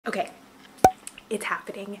It's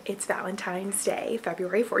happening. It's Valentine's Day,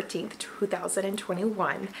 February 14th,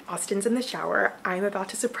 2021. Austin's in the shower. I'm about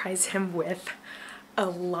to surprise him with a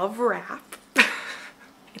love wrap.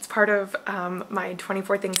 It's part of my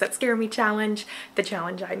 24 Things That Scare Me challenge, the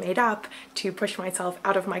challenge I made up to push myself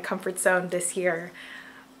out of my comfort zone this year.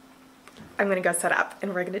 I'm gonna go set up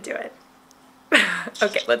and we're gonna do it.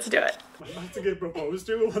 Okay, let's do it. I'm about to get proposed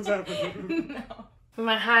to? What's happening? No.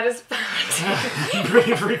 My heart is pounding.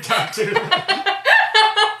 Pretty freaked out too.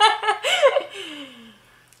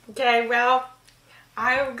 Okay, well,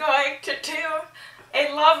 I'm going to do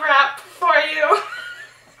a love rap for you.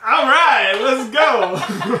 Alright, let's go.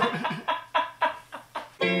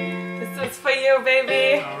 This is for you,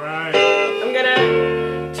 baby. Alright. I'm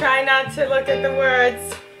gonna try not to look at the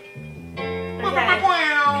words. Okay.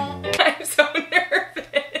 I'm so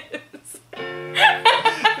nervous.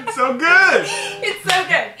 It's so good. It's so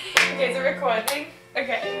good. Okay, so recording.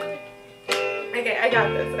 Okay. Okay, I got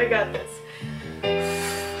this. I got this.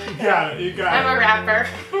 You got it. You got it. I'm a rapper.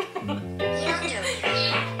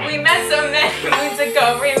 We met so many moons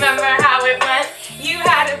ago. Remember how it went? You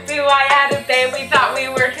had a boo, I had a babe. We thought we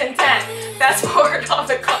were content. Fast forward all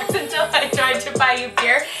the clocks until I tried to buy you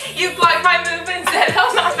beer. You blocked my move and said,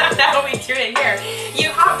 "Oh, no, not how we do it here."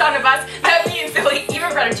 You hopped on a bus, met me in Philly,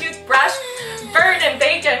 even brought a toothbrush. Burn and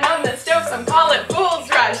bacon on the stove, some call it fool's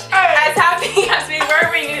rush. As happy as we were,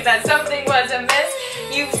 we knew that something was amiss.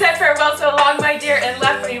 You said farewell so long, my dear, and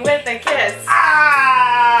left me with a kiss.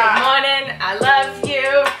 Good morning, I love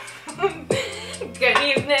you. Good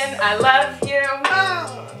evening, I love you.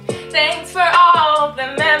 Thanks for all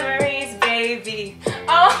the memories, baby.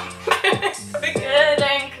 All the good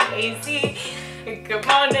and crazy. Good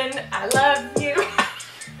morning, I love you.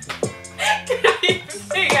 Good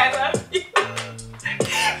evening, I love you.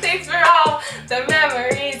 Thanks for all the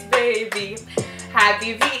memories, baby.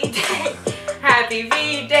 Happy V-Day, happy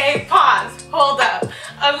V-Day. Pause, hold up.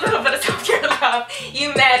 A little bit of self-care love.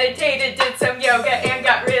 You meditated, did some yoga, and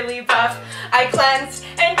got really buff. I cleansed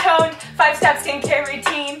and toned, 5-step skincare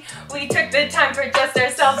routine. We took the time for just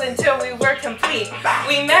ourselves until we were complete.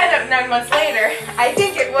 We met up 9 months later. I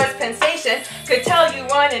think it was Penn Station. Could tell you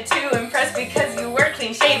wanted to impress because you were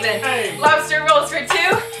clean shaven. Lobster rolls for 2,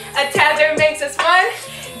 a tether makes us one.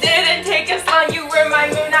 Didn't take us long, you were my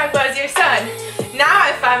moon, I was your sun. Now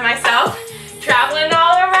I find myself traveling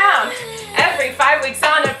all around. Every 5 weeks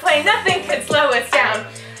on a plane, nothing could slow us down.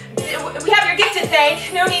 We have your gift to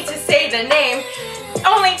thank, no need to say the name.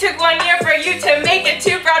 Only took 1 year for you to make it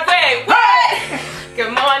to Broadway. What?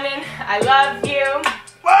 Good morning, I love you.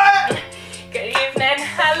 What? Good evening,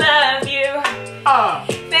 I love you.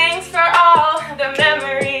 Thanks for all the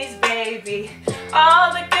memories, baby.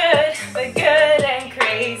 All the good and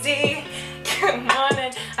crazy. Good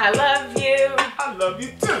morning, I love you. I love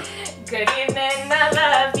you too. Good evening, I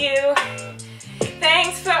love you.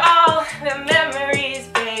 Thanks for all the memories,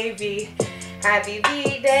 baby. Happy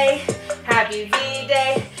V-Day, happy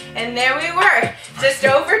V-Day. And there we were, just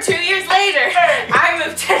over 2 years later. I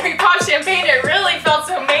moved to repop champagne, it really felt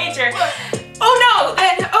so major. Oh no,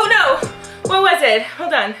 what was it?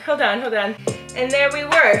 Hold on. And there we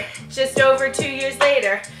were, just over 2 years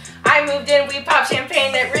later. I moved in, we popped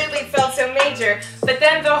champagne, it really felt so major. But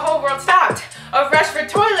then the whole world stopped. A rush for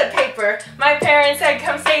toilet paper. My parents said,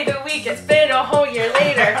 come stay the week. It's been a whole year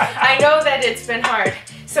later. I know that it's been hard,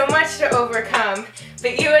 so much to overcome.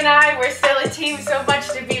 But you and I, we're still a team, so much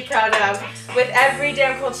to be proud of. With every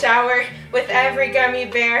damn cold shower, with every gummy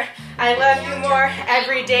bear. I love you more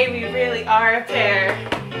every day, we really are a pair.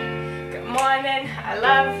 Good morning, I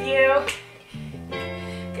love you.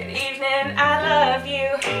 Good evening, I love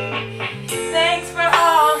you. Thanks for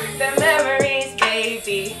all the memories,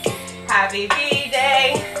 baby. Happy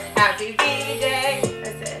V-Day, happy V-Day.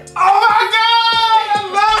 That's it. Oh my God, I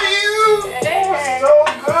love you. Yeah. So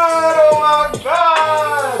good, oh my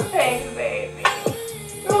God. Thanks, baby.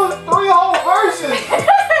 It was 3 whole verses.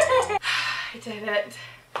 I did it.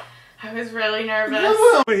 I was really nervous.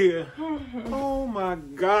 Come over here. Oh my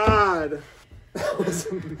God. That was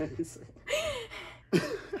amazing.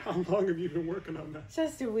 How long have you been working on that?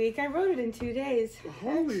 Just a week. I wrote it in 2 days.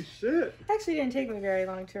 Holy shit. Actually didn't take me very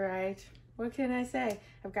long to write. What can I say?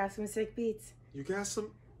 I've got some sick beats. You got some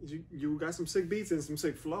sick beats and some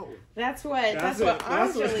sick flow. That's what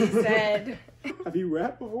Anjali said. Have you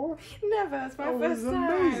rapped before? Never. It's my first was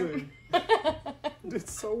time. amazing. You did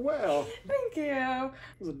so well. Thank you. It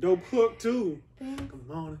was a dope hook too. Thanks. Come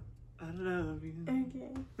on, I love you.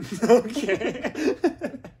 Okay.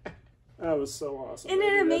 Okay. That was so awesome. Isn't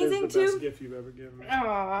it amazing that is the too? best gift you've ever given me.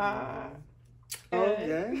 Aww. Oh,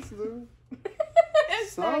 gangster.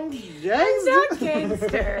 It's So not gangster.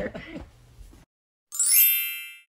 gangster.